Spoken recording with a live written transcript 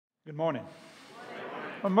Good morning.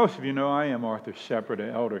 Well, most of you know I am Arthur Shepherd,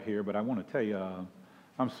 an elder here, but I want to tell you,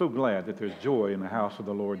 I'm so glad that there's joy in the house of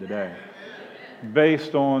the Lord today.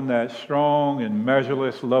 Based on that strong and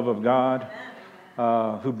measureless love of God,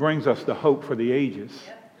 who brings us the hope for the ages.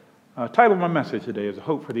 Title of my message today is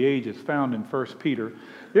Hope for the Ages, found in 1 Peter.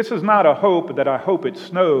 This is not a hope that I hope it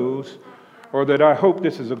snows, or that I hope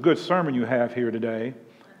this is a good sermon you have here today.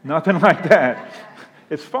 Nothing like that.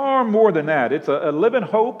 It's far more than that. It's a living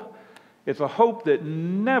hope. It's a hope that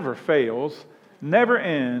never fails, never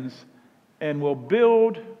ends, and will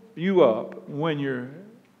build you up when you're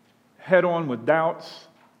head on with doubts,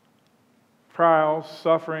 trials,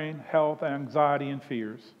 suffering, health, anxiety, and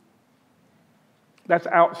fears. That's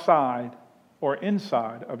outside or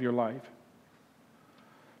inside of your life.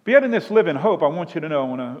 But yet in this living hope, I want you to know, I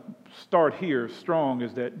want to start here strong,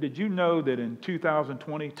 is that did you know that in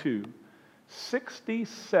 2022,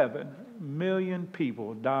 67 million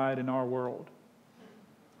people died in our world.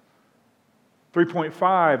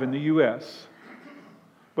 3.5 in the U.S.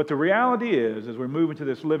 But the reality is, as we're moving to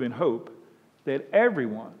this living hope, that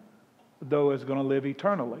everyone, though, is going to live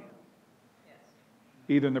eternally.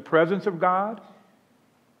 Either in the presence of God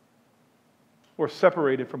or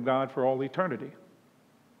separated from God for all eternity.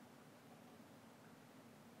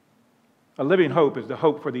 A living hope is the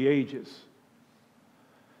hope for the ages.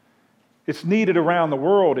 It's needed around the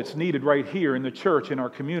world. It's needed right here in the church, in our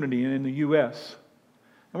community, and in the U.S.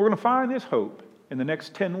 And we're going to find this hope in the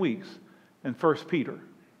next 10 weeks in 1 Peter.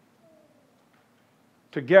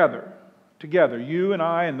 Together, you and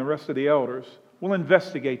I and the rest of the elders will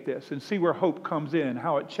investigate this and see where hope comes in,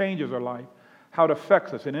 how it changes our life, how it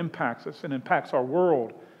affects us and impacts our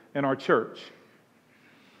world and our church.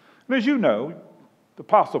 And as you know, the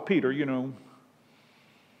Apostle Peter,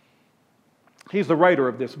 he's the writer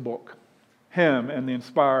of this book. Him and the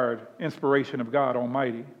inspiration of God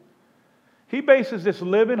Almighty. He bases this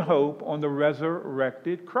living hope on the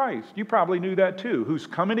resurrected Christ. You probably knew that too, who's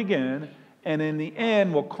coming again and in the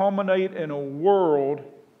end will culminate in a world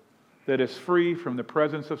that is free from the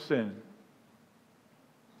presence of sin.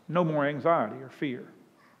 No more anxiety or fear.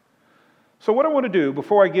 So what I want to do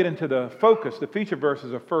before I get into the focus, the feature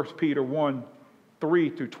verses of 1 Peter 1, 3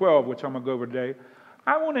 through 12, which I'm going to go over today,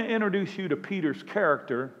 I want to introduce you to Peter's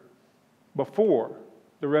character before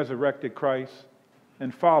the resurrected Christ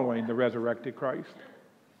and following the resurrected Christ.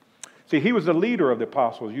 See, he was the leader of the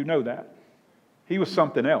apostles. You know that. He was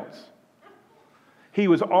something else. He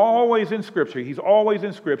was always in Scripture. He's always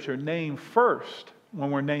in Scripture named first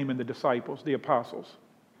when we're naming the disciples, the apostles.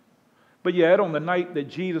 But yet, on the night that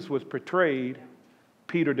Jesus was betrayed,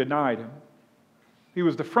 Peter denied him. He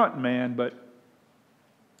was the front man, but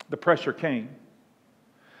the pressure came.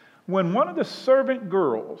 When one of the servant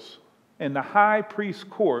girls in the high priest's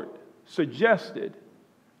court suggested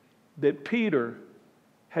that Peter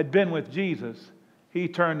had been with Jesus, he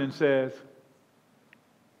turned and says,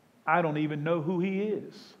 I don't even know who he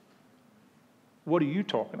is. What are you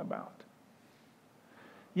talking about?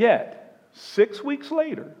 Yet, 6 weeks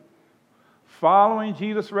later, following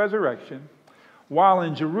Jesus' resurrection, while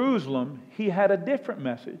in Jerusalem, he had a different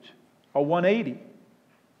message, a 180.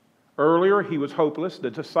 Earlier, he was hopeless.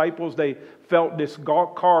 The disciples, they felt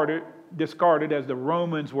discarded as the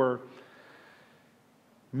Romans were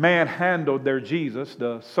manhandled their Jesus,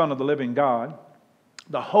 the Son of the living God.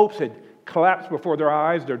 The hopes had collapsed before their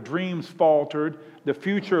eyes. Their dreams faltered. The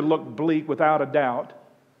future looked bleak without a doubt.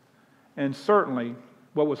 And certainly,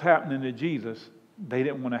 what was happening to Jesus, they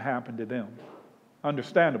didn't want to happen to them.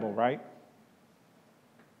 Understandable, right?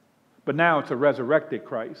 But now it's a resurrected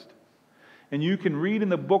Christ. And you can read in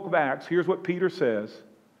the book of Acts, here's what Peter says.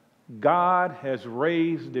 God has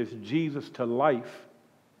raised this Jesus to life,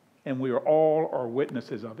 and we all are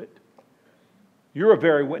witnesses of it. You're a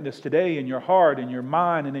very witness today in your heart, in your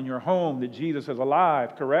mind, and in your home that Jesus is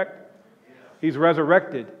alive, correct? Yeah. He's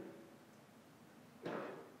resurrected.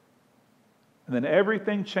 And then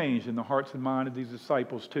everything changed in the hearts and minds of these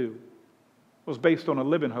disciples too. It was based on a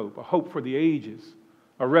living hope, a hope for the ages,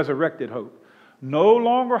 a resurrected hope. No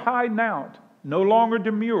longer hiding out, no longer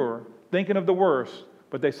demure, thinking of the worst,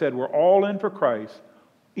 but they said, we're all in for Christ,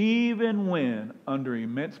 even when under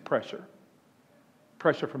immense pressure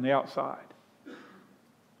from the outside.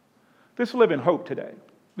 This living hope today,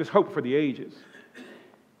 this hope for the ages.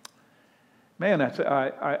 Man,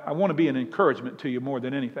 I want to be an encouragement to you more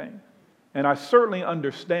than anything. And I certainly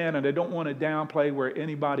understand, and I don't want to downplay where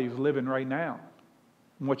anybody's living right now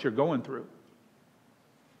and what you're going through.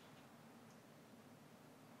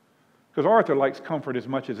 Because Arthur likes comfort as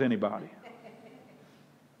much as anybody.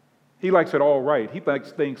 He likes it all right. He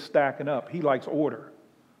likes things stacking up. He likes order.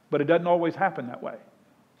 But it doesn't always happen that way.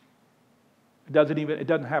 It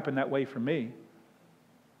doesn't happen that way for me.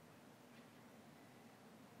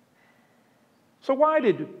 So why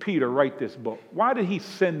did Peter write this book? Why did he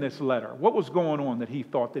send this letter? What was going on that he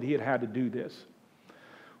thought that he had to do this?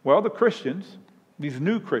 Well, the Christians, these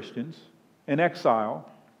new Christians in exile,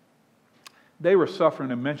 they were suffering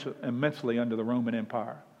immensely under the Roman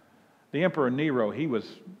Empire. The Emperor Nero, he was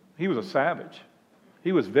a savage.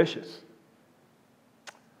 He was vicious.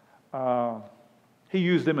 He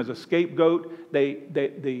used them as a scapegoat.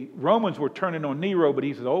 The Romans were turning on Nero, but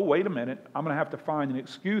he said, oh, wait a minute. I'm going to have to find an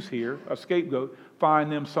excuse here, a scapegoat,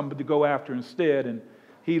 find them somebody to go after instead. And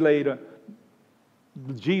he laid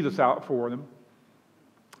Jesus out for them,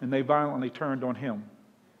 and they violently turned on him.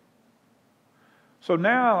 So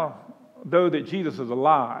now, though that Jesus is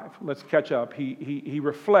alive, let's catch up. He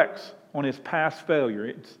reflects on his past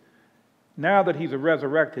failure. Now that he's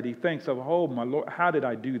resurrected, he thinks of, oh, my Lord, how did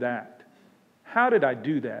I do that? How did I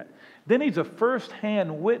do that? Then he's a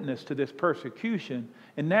first-hand witness to this persecution,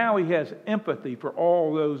 and now he has empathy for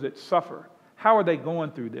all those that suffer. How are they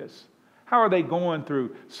going through this? How are they going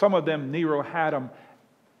through? Some of them, Nero had them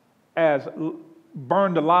as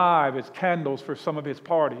burned alive as candles for some of his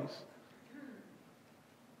parties.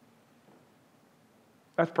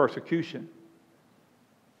 That's persecution.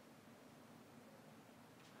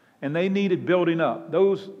 And they needed building up.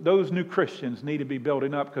 Those new Christians needed to be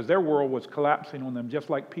building up because their world was collapsing on them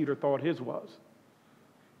just like Peter thought his was.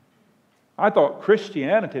 I thought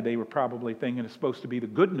Christianity, they were probably thinking, is supposed to be the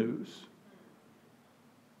good news.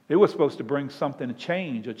 It was supposed to bring something, a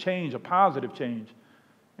change, a positive change.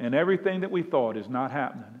 And everything that we thought is not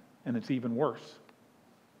happening, and it's even worse.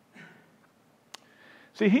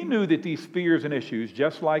 See, he knew that these fears and issues,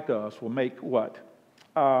 just like us, will make what?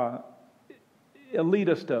 It'll lead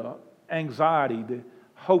us to anxiety, to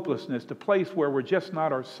hopelessness, to place where we're just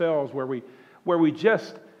not ourselves, where we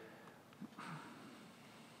just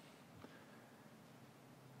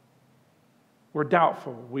we're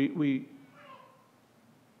doubtful. We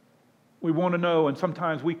want to know, and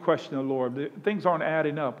sometimes we question the Lord. Things aren't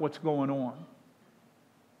adding up. What's going on?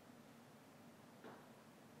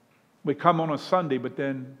 We come on a Sunday, but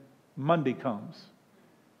then Monday comes.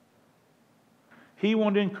 He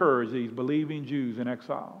wanted to encourage these believing Jews in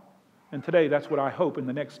exile. And today, that's what I hope in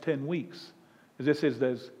the next 10 weeks. This is,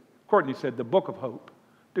 as Courtney said, the book of hope.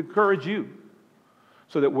 To encourage you.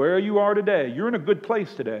 So that where you are today, you're in a good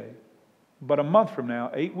place today. But a month from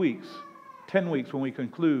now, 8 weeks, 10 weeks when we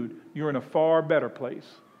conclude, you're in a far better place.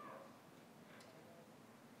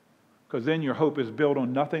 Because then your hope is built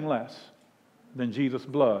on nothing less than Jesus'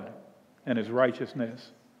 blood and his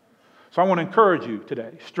righteousness. So I want to encourage you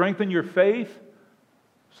today. Strengthen your faith,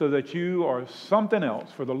 so that you are something else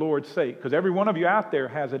for the Lord's sake. Because every one of you out there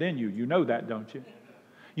has it in you. You know that, don't you?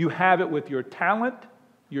 You have it with your talent,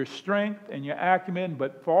 your strength, and your acumen.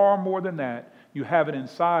 But far more than that, you have it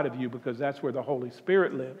inside of you because that's where the Holy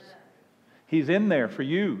Spirit lives. He's in there for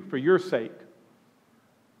you, for your sake.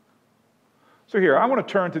 So here, I want to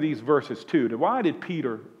turn to these verses too. Why did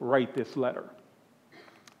Peter write this letter?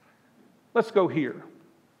 Let's go here.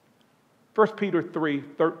 1 Peter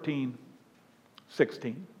 3:13.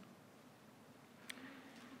 16.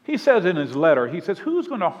 He says in his letter, he says, who's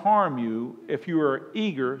going to harm you if you are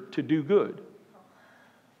eager to do good?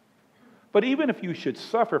 But even if you should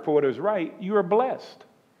suffer for what is right, you are blessed.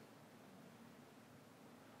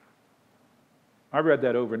 I read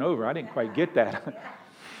that over and over. I didn't quite get that.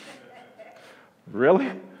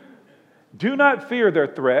 Really? Do not fear their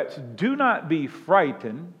threats. Do not be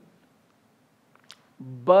frightened.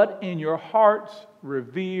 But in your hearts,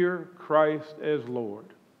 revere Christ as Lord.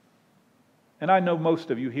 And I know most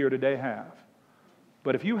of you here today have.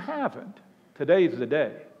 But if you haven't, today's the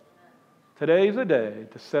day. Today's the day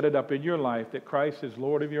to set it up in your life that Christ is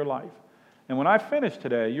Lord of your life. And when I finish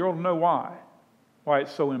today, you'll know why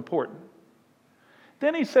it's so important.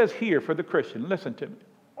 Then he says here for the Christian, listen to me,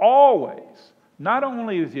 always, not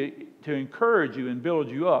only is it to encourage you and build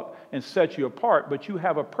you up and set you apart, but you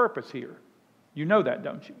have a purpose here. You know that,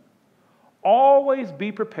 don't you? Always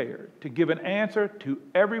be prepared to give an answer to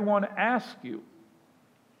everyone asks you,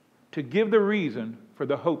 to give the reason for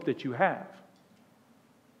the hope that you have.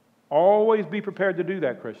 Always be prepared to do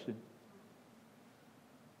that, Christian.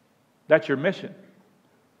 That's your mission.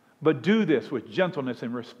 But do this with gentleness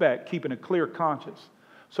and respect, keeping a clear conscience,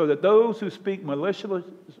 so that those who speak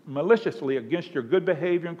maliciously against your good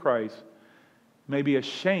behavior in Christ may be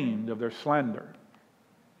ashamed of their slander.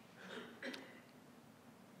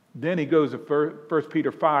 Then he goes to 1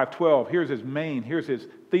 Peter 5:12. Here's his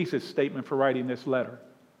thesis statement for writing this letter.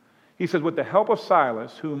 He says, with the help of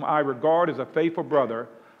Silas, whom I regard as a faithful brother,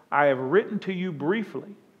 I have written to you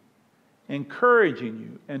briefly, encouraging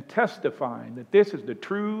you and testifying that this is the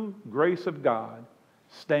true grace of God.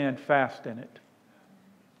 Stand fast in it.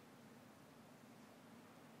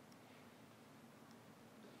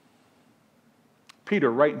 Peter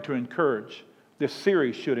writing to encourage. This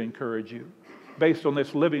series should encourage you based on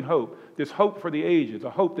this living hope, this hope for the ages, a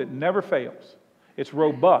hope that never fails. It's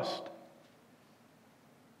robust.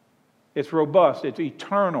 It's robust. It's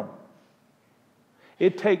eternal.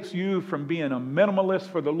 It takes you from being a minimalist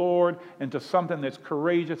for the Lord into something that's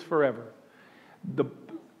courageous forever.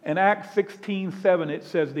 In Acts 16:7, it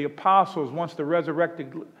says the apostles, once the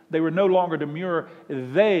resurrected, they were no longer demure.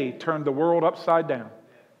 They turned the world upside down.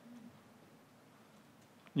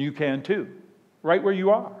 You can too, right where you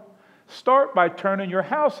are. Start by turning your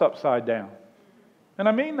house upside down. And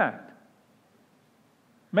I mean that.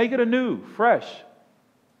 Make it anew, fresh.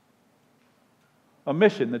 A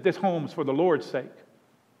mission that this home's for the Lord's sake.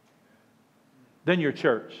 Then your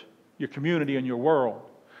church, your community, and your world.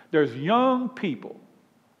 There's young people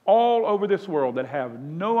all over this world that have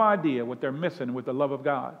no idea what they're missing with the love of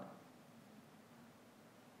God.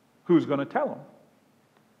 Who's going to tell them?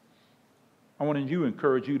 I want to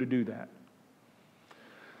encourage you to do that.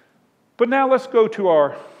 But now let's go to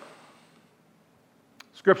our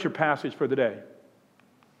scripture passage for the day.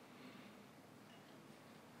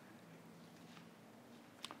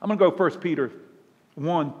 I'm going to go 1 Peter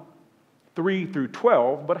 1, 3 through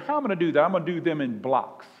 12, but how I'm going to do that, I'm going to do them in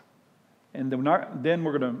blocks. And then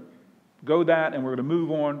we're going to go that and we're going to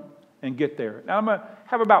move on and get there. Now I'm going to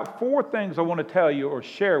have about 4 things I want to tell you or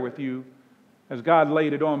share with you as God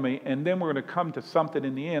laid it on me, and then we're going to come to something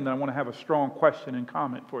in the end, and I want to have a strong question and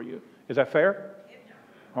comment for you. Is that fair?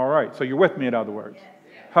 All right, so you're with me in other words.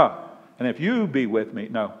 And if you be with me,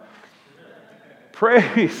 no.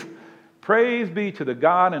 Praise be to the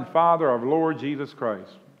God and Father of Lord Jesus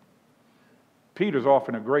Christ. Peter's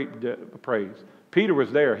offering a great praise. Peter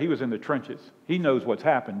was there. He was in the trenches. He knows what's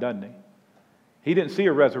happened, doesn't he? He didn't see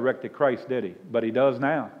a resurrected Christ, did he? But he does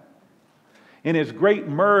now. In His great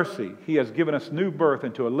mercy, He has given us new birth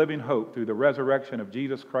into a living hope through the resurrection of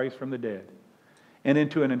Jesus Christ from the dead, and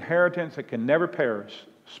into an inheritance that can never perish,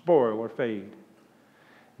 spoil, or fade.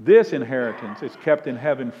 This inheritance is kept in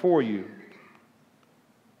heaven for you,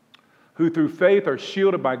 who through faith are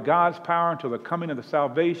shielded by God's power until the coming of the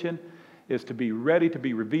salvation is to be ready to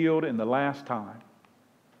be revealed in the last time.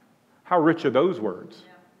 How rich are those words?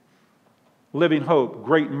 Yeah. Living hope,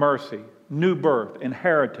 great mercy, new birth,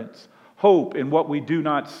 inheritance, hope in what we do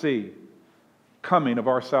not see, coming of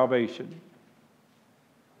our salvation.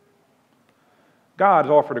 God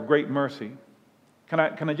has offered a great mercy. Can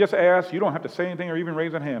I just ask, you don't have to say anything or even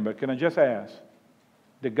raise a hand, but can I just ask,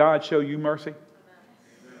 did God show you mercy?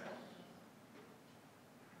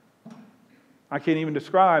 I can't even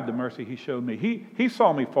describe the mercy He showed me. He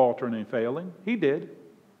saw me faltering and failing. He did. And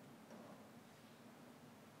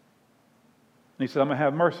He said, I'm going to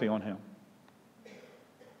have mercy on him.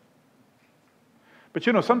 But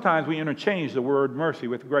sometimes we interchange the word mercy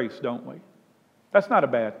with grace, don't we? That's not a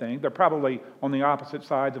bad thing. They're probably on the opposite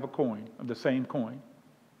sides of a coin, of the same coin.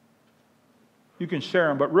 You can share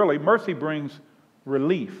them, but really, mercy brings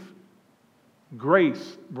relief.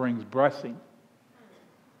 Grace brings blessing.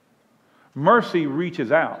 Mercy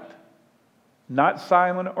reaches out, not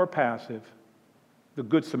silent or passive. The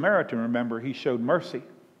Good Samaritan, remember, he showed mercy.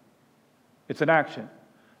 It's an action.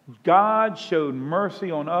 God showed mercy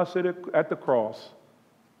on us at the cross,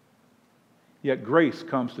 yet grace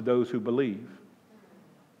comes to those who believe.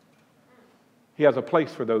 He has a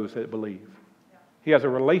place for those that believe. He has a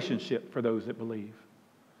relationship for those that believe.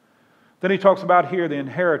 Then he talks about here the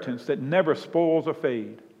inheritance that never spoils or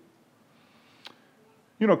fades.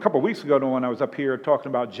 A couple of weeks ago when I was up here talking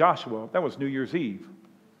about Joshua, that was New Year's Eve.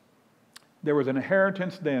 There was an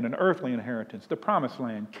inheritance then, an earthly inheritance, the promised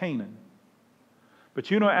land, Canaan. But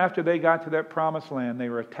after they got to that promised land, they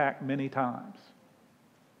were attacked many times.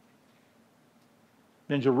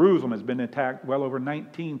 Then Jerusalem has been attacked well over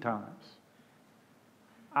 19 times.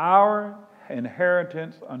 Our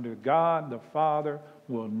inheritance under God the Father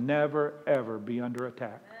will never, ever be under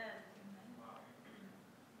attack.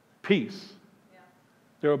 Peace.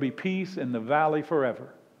 There will be peace in the valley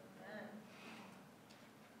forever.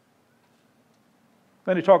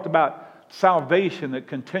 Then he talked about salvation that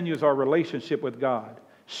continues our relationship with God,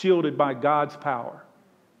 shielded by God's power.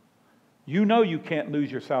 You can't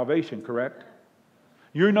lose your salvation, correct?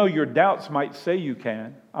 Your doubts might say you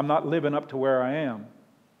can. I'm not living up to where I am.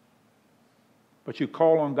 But you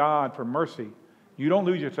call on God for mercy. You don't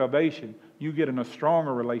lose your salvation. You get in a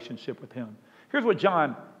stronger relationship with Him. Here's what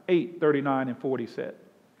John 8:39 and 40 said.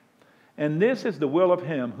 And this is the will of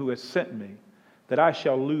Him who has sent me, that I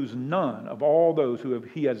shall lose none of all those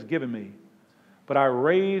he has given me, but I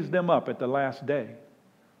raise them up at the last day.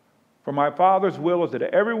 For my Father's will is that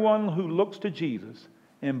everyone who looks to Jesus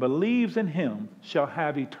and believes in him shall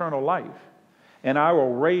have eternal life, and I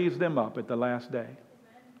will raise them up at the last day.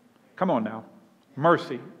 Come on now.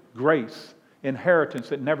 Mercy, grace, inheritance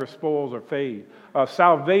that never spoils or fades,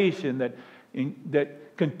 salvation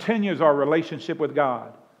that continues our relationship with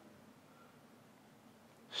God,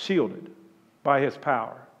 shielded by his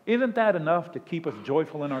power. Isn't that enough to keep us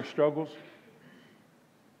joyful in our struggles?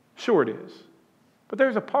 Sure it is. But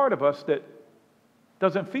there's a part of us that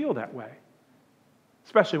doesn't feel that way.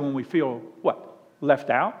 Especially when we feel, what?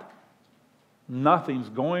 Left out? Nothing's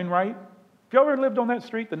going right. Have you ever lived on that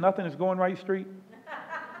street, the nothing is going right street?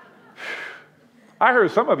 I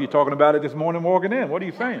heard some of you talking about it this morning walking in. What are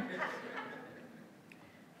you saying?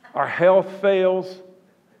 Our health fails.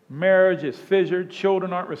 Marriage is fissured.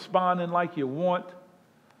 Children aren't responding like you want.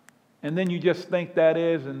 And then you just think that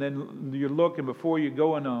is, and then you're looking before you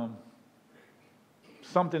go and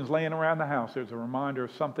something's laying around the house. There's a reminder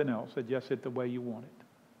of something else that just hit the way you want it.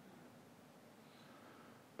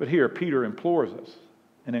 But here, Peter implores us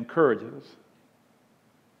and encourages us.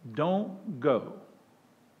 Don't go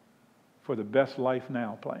for the best life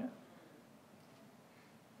now plan.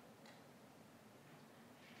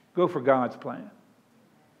 Go for God's plan.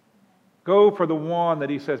 Go for the one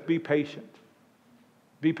that he says, be patient.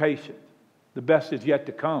 Be patient. The best is yet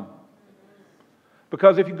to come.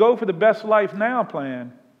 Because if you go for the best life now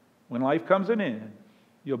plan, when life comes to an end,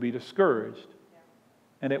 you'll be discouraged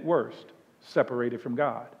and at worst, separated from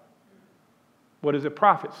God. What does it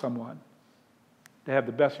profit someone to have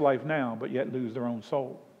the best life now but yet lose their own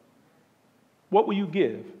soul? What will you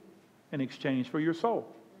give in exchange for your soul?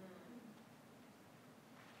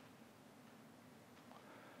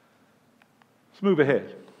 Let's move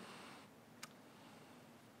ahead.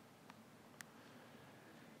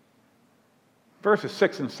 Verses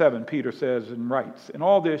 6 and 7, Peter says and writes, in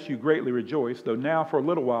all this you greatly rejoice, though now for a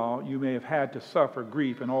little while you may have had to suffer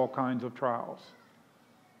grief in all kinds of trials.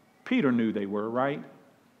 Peter knew they were, right?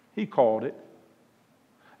 He called it.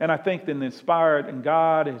 And I think that inspired, and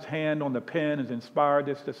God, his hand on the pen, has inspired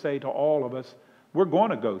this to say to all of us, we're going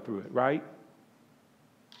to go through it, right?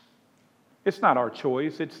 It's not our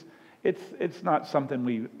choice. It's not something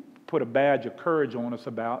we put a badge of courage on us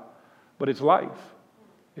about, but it's life.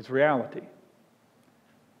 It's reality.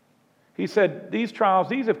 He said, these trials,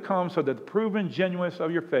 these have come so that the proven genuineness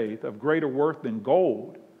of your faith, of greater worth than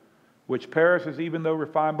gold, which perishes even though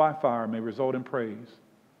refined by fire, may result in praise,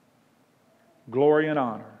 glory, and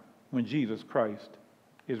honor when Jesus Christ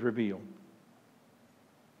is revealed.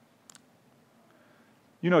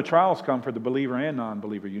 You know, trials come for the believer and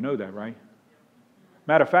non-believer. You know that, right?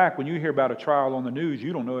 Matter of fact, when you hear about a trial on the news,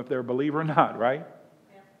 you don't know if they're a believer or not, right?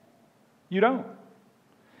 You don't.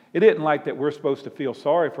 It isn't like that we're supposed to feel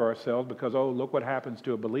sorry for ourselves because, oh, look what happens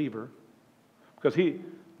to a believer. Because the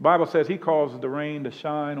Bible says he causes the rain to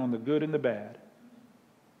shine on the good and the bad.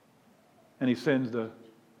 And he sends the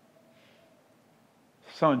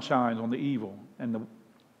sun shines on the evil and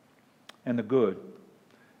the good.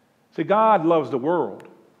 See, God loves the world.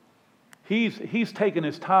 He's taken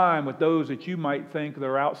his time with those that you might think that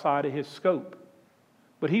are outside of his scope.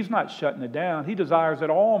 But he's not shutting it down. He desires that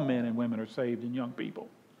all men and women are saved and young people.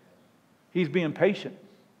 He's being patient.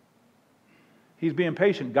 He's being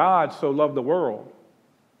patient. God so loved the world.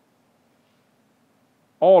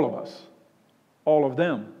 All of us. All of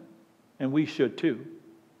them. And we should too.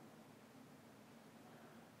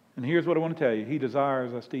 And here's what I want to tell you. He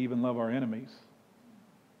desires us to even love our enemies.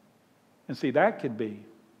 And see, that could be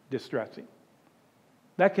distressing.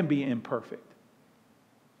 That can be imperfect.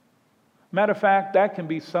 Matter of fact, that can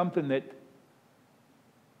be something that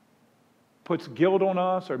puts guilt on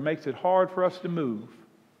us or makes it hard for us to move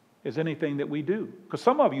is anything that we do. Because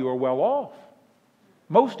some of you are well off.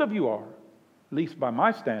 Most of you are, at least by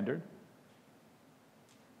my standard.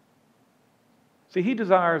 See, he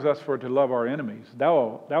desires us to love our enemies.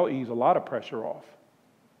 That'll ease a lot of pressure off.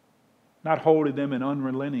 Not holding them in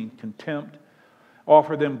unrelenting contempt.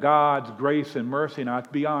 Offer them God's grace and mercy. And I'll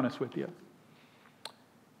be honest with you.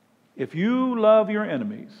 If you love your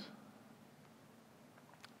enemies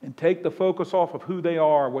and take the focus off of who they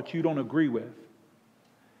are, what you don't agree with,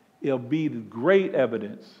 it'll be the great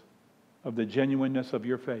evidence of the genuineness of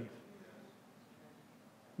your faith.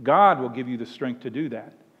 God will give you the strength to do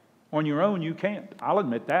that. On your own, you can't. I'll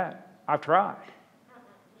admit that. I've tried.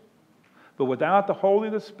 But without the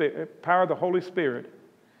power of the Holy Spirit,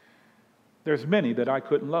 there's many that I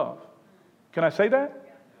couldn't love. Can I say that?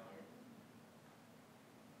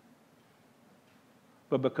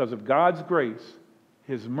 But because of God's grace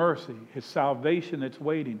His mercy, His salvation that's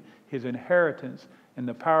waiting, His inheritance, and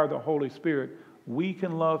the power of the Holy Spirit, we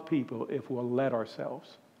can love people if we'll let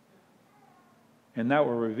ourselves. And that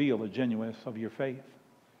will reveal the genuineness of your faith.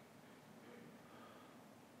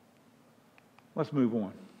 Let's move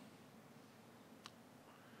on.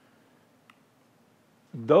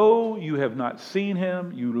 Though you have not seen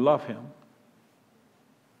Him, you love Him.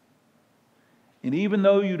 And even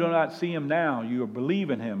though you do not see Him now, you believe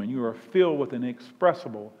in Him and you are filled with an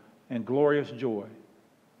inexpressible and glorious joy.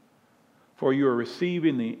 For you are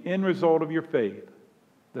receiving the end result of your faith,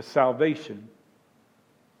 the salvation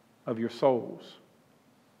of your souls.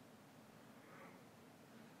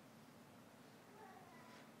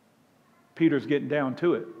 Peter's getting down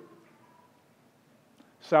to it.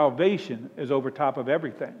 Salvation is over top of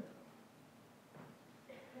everything.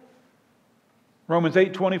 Romans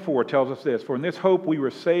 8:24 tells us this, for in this hope we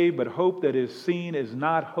were saved, but hope that is seen is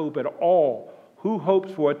not hope at all. Who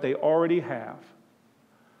hopes for what they already have?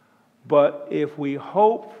 But if we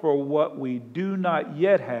hope for what we do not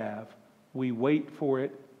yet have, we wait for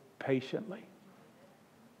it patiently.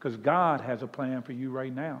 Because God has a plan for you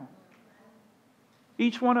right now.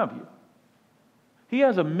 Each one of you. He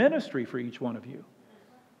has a ministry for each one of you.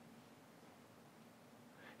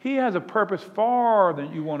 He has a purpose far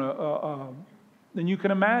than you want to, than you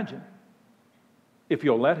can imagine, if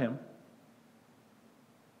you'll let Him.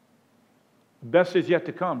 The best is yet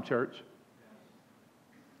to come, church.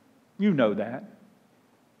 You know that.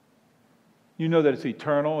 You know that it's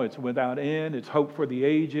eternal, it's without end, it's hope for the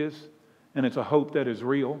ages, and it's a hope that is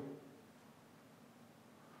real.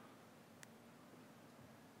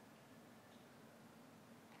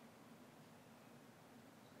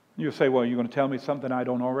 You'll say, well, you're going to tell me something I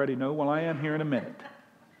don't already know? Well, I am here in a minute.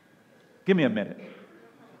 Give me a minute.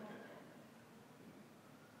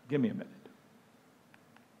 Give me a minute.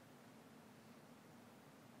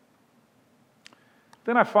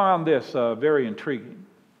 Then I found this very intriguing.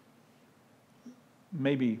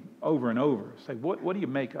 Maybe over and over. Say, what do you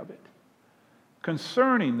make of it?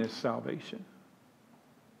 Concerning this salvation,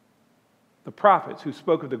 the prophets who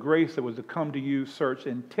spoke of the grace that was to come to you searched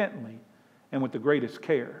intently and with the greatest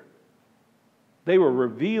care. They were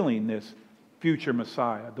revealing this future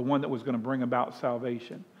Messiah, the one that was going to bring about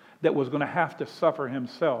salvation, that was going to have to suffer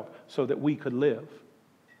Himself so that we could live.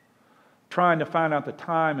 Trying to find out the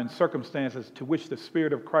time and circumstances to which the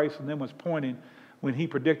Spirit of Christ in them was pointing when He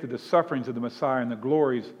predicted the sufferings of the Messiah and the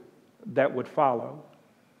glories that would follow.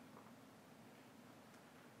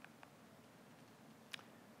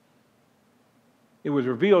 It was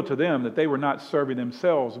revealed to them that they were not serving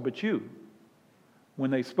themselves but you, when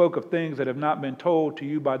they spoke of things that have not been told to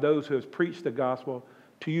you by those who have preached the gospel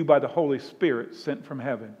to you by the Holy Spirit sent from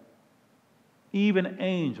heaven. Even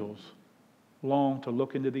angels long to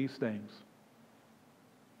look into these things.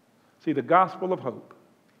 See, the gospel of hope,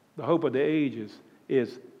 the hope of the ages,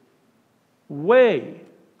 is way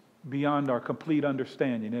beyond our complete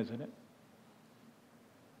understanding, isn't it?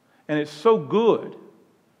 And it's so good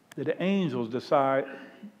that the angels desire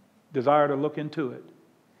to look into it.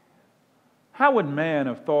 How would man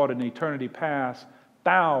have thought in eternity past,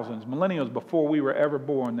 thousands, millennials before we were ever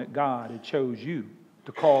born, that God had chose you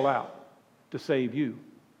to call out to save you?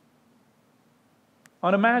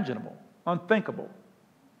 Unimaginable, unthinkable.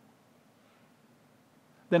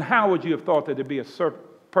 Then how would you have thought that there'd be a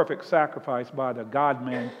perfect sacrifice by the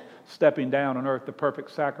God-man stepping down on earth, the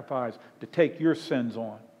perfect sacrifice to take your sins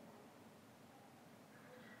on,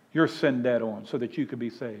 your sin debt on, so that you could be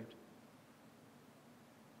saved?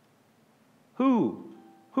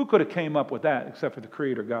 Who could have came up with that except for the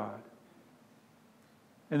Creator God?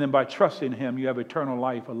 And then by trusting Him, you have eternal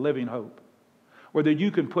life, a living hope, where that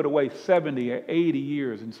you can put away 70 or 80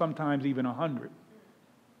 years and sometimes even 100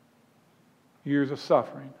 years of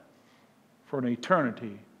suffering for an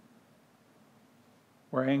eternity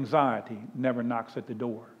where anxiety never knocks at the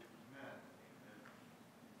door.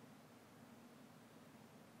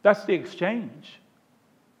 That's the exchange.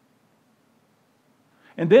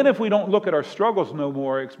 And then if we don't look at our struggles no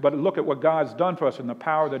more, but look at what God's done for us and the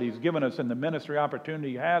power that He's given us and the ministry opportunity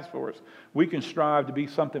He has for us, we can strive to be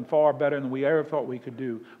something far better than we ever thought we could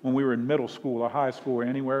do when we were in middle school or high school or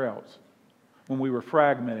anywhere else. When we were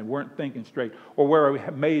fragmented, weren't thinking straight, or where we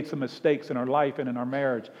had made some mistakes in our life and in our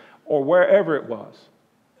marriage, or wherever it was.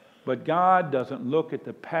 But God doesn't look at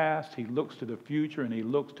the past, He looks to the future, and He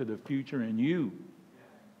looks to the future in you.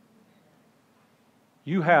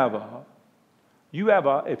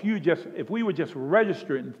 If we would just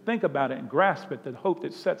register it and think about it and grasp it, the hope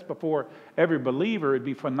that sets before every believer, it'd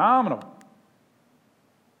be phenomenal.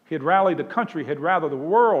 He'd rally the country, he'd rally the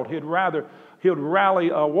world, he'd rally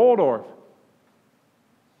Waldorf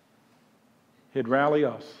He'd rally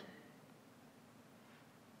us.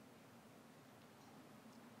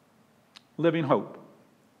 Living hope.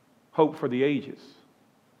 Hope for the ages.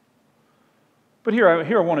 But here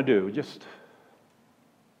I want to do,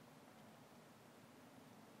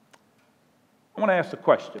 I want to ask a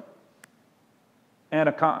question.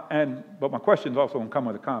 But my question's also going to come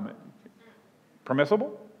with a comment.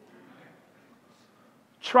 Permissible?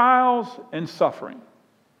 Trials and suffering.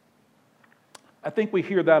 I think we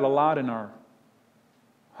hear that a lot in our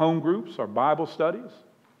home groups, our Bible studies,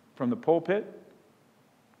 from the pulpit,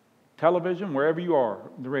 television, wherever you are,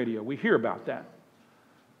 the radio. We hear about that.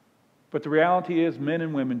 But the reality is men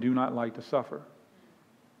and women do not like to suffer.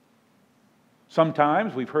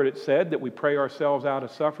 Sometimes we've heard it said that we pray ourselves out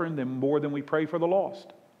of suffering more than we pray for the lost.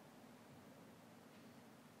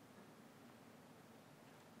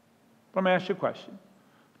 But let me ask you a question.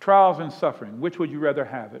 Trials and suffering, which would you rather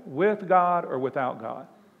have it? With God or without God?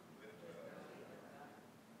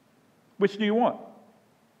 Which do you want?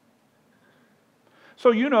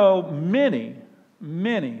 So many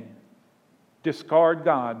discard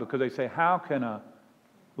God because they say, how can a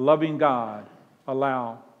loving God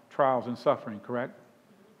allow trials and suffering, correct?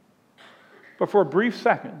 But for a brief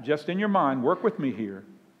second, just in your mind, work with me here.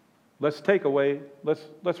 Let's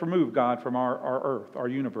remove God from our earth, our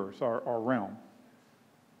universe, our realm.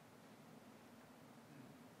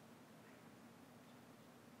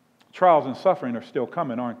 Trials and suffering are still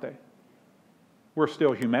coming, aren't they? We're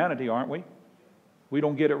still humanity, aren't we? We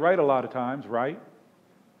don't get it right a lot of times, right?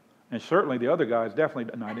 And certainly the other guys definitely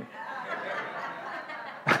didn't.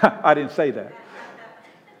 I didn't say that.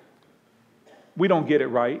 We don't get it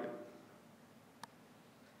right.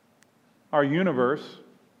 Our universe,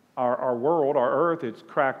 our world, our earth, it's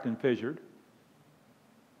cracked and fissured.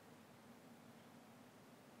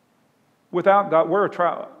 Without God,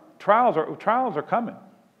 trials are coming.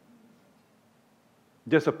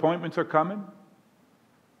 Disappointments are coming.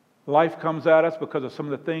 Life comes at us because of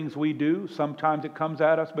some of the things we do. Sometimes it comes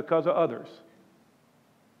at us because of others.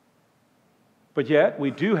 But yet,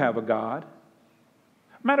 we do have a God.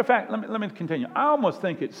 Matter of fact, let me continue. I almost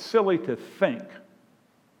think it's silly to think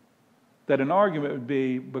that an argument would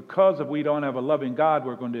be because if we don't have a loving God,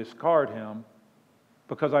 we're going to discard Him.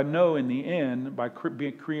 Because I know in the end, by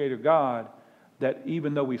being Creator God, that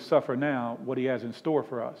even though we suffer now, what He has in store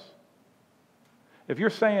for us. If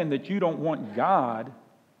you're saying that you don't want God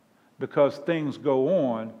because things go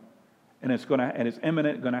on and it's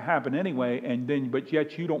imminent going to happen anyway, but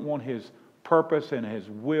yet you don't want His purpose and His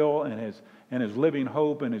will and His living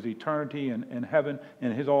hope and His eternity in heaven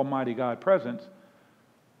and His Almighty God presence.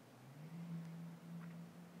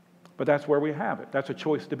 But that's where we have it. That's a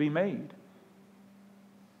choice to be made.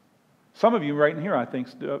 Some of you right in here, I think,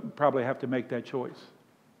 probably have to make that choice.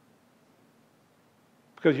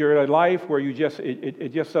 Because you're in a life where it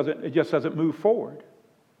just doesn't move forward.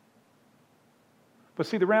 But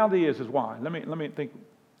see, the reality is why. Let me think,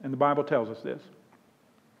 and the Bible tells us this.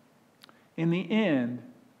 In the end,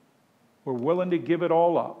 we're willing to give it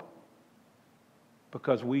all up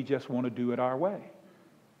because we just want to do it our way.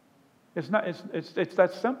 It's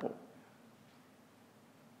that simple.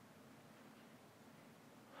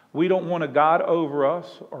 We don't want a God over us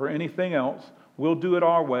or anything else. We'll do it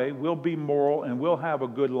our way. We'll be moral and we'll have a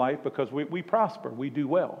good life because we prosper. We do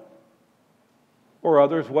well. Or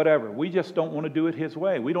others, whatever. We just don't want to do it His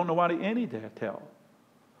way. We don't know any to tell.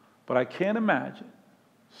 But I can't imagine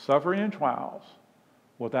suffering and trials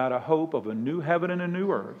without a hope of a new heaven and a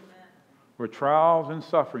new earth, where trials and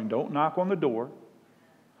suffering don't knock on the door,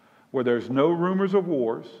 where there's no rumors of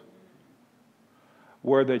wars,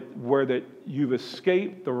 where you've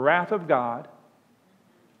escaped the wrath of God,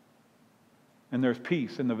 and there's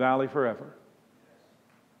peace in the valley forever.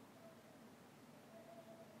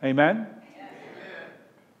 Amen?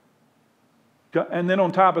 And then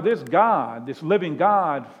on top of this, God, this living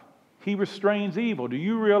God, He restrains evil. Do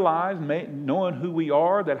you realize, knowing who we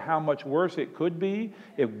are, that how much worse it could be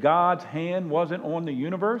if God's hand wasn't on the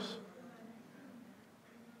universe?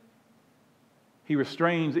 He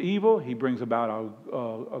restrains evil. He brings about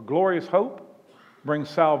a glorious hope, brings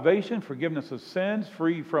salvation, forgiveness of sins,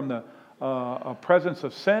 free from the presence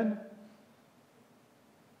of sin.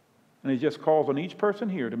 And He just calls on each person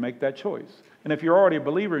here to make that choice. And if you're already a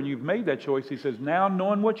believer and you've made that choice, He says, now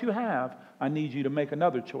knowing what you have, I need you to make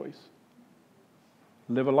another choice.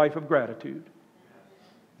 Live a life of gratitude.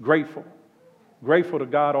 Grateful. Grateful to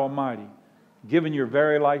God Almighty. Giving your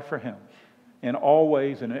very life for Him. In all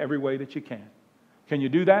ways and in every way that you can. Can you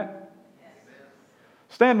do that? Yes.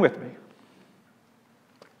 Stand with me.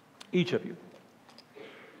 Each of you.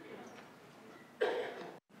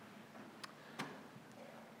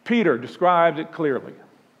 Peter describes it clearly,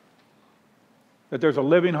 that there's a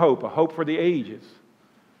living hope, a hope for the ages,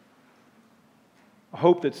 a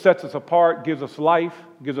hope that sets us apart, gives us life,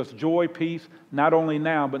 gives us joy, peace, not only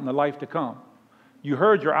now, but in the life to come. You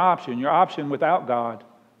heard your option. Your option without God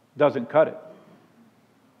doesn't cut it.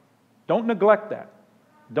 Don't neglect that.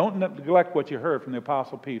 Don't neglect what you heard from the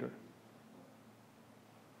Apostle Peter.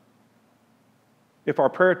 If our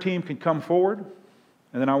prayer team can come forward,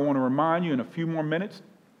 and then I want to remind you in a few more minutes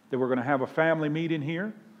that we're going to have a family meeting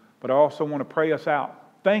here, but I also want to pray us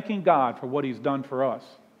out, thanking God for what He's done for us,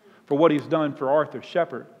 for what He's done for Arthur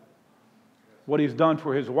Shepard, what He's done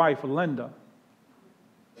for his wife, Linda,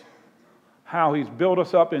 how He's built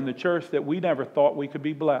us up in the church that we never thought we could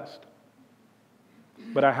be blessed.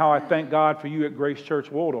 But how I thank God for you at Grace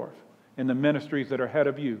Church Waldorf and the ministries that are ahead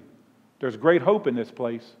of you. There's great hope in this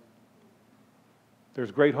place.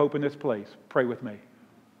 There's great hope in this place. Pray with me.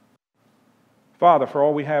 Father, for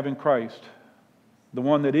all we have in Christ, the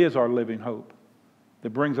one that is our living hope, that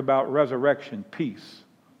brings about resurrection, peace,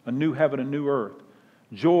 a new heaven, a new earth,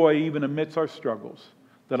 joy even amidst our struggles,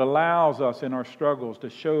 that allows us in our struggles to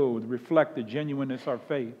show, reflect the genuineness of our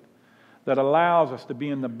faith, that allows us to be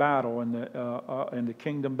in the battle, in the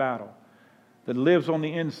kingdom battle, that lives on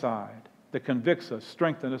the inside, that convicts us,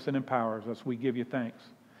 strengthens us, and empowers us. We give you thanks.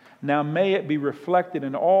 Now may it be reflected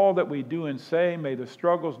in all that we do and say. May the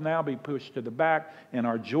struggles now be pushed to the back and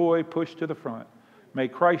our joy pushed to the front. May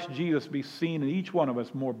Christ Jesus be seen in each one of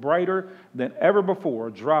us more brighter than ever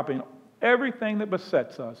before, dropping everything that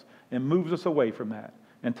besets us and moves us away from that.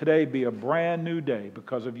 And today be a brand new day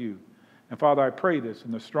because of you. And Father, I pray this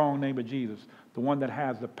in the strong name of Jesus, the one that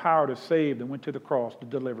has the power to save, that went to the cross to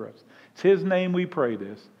deliver us. It's His name we pray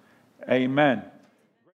this. Amen.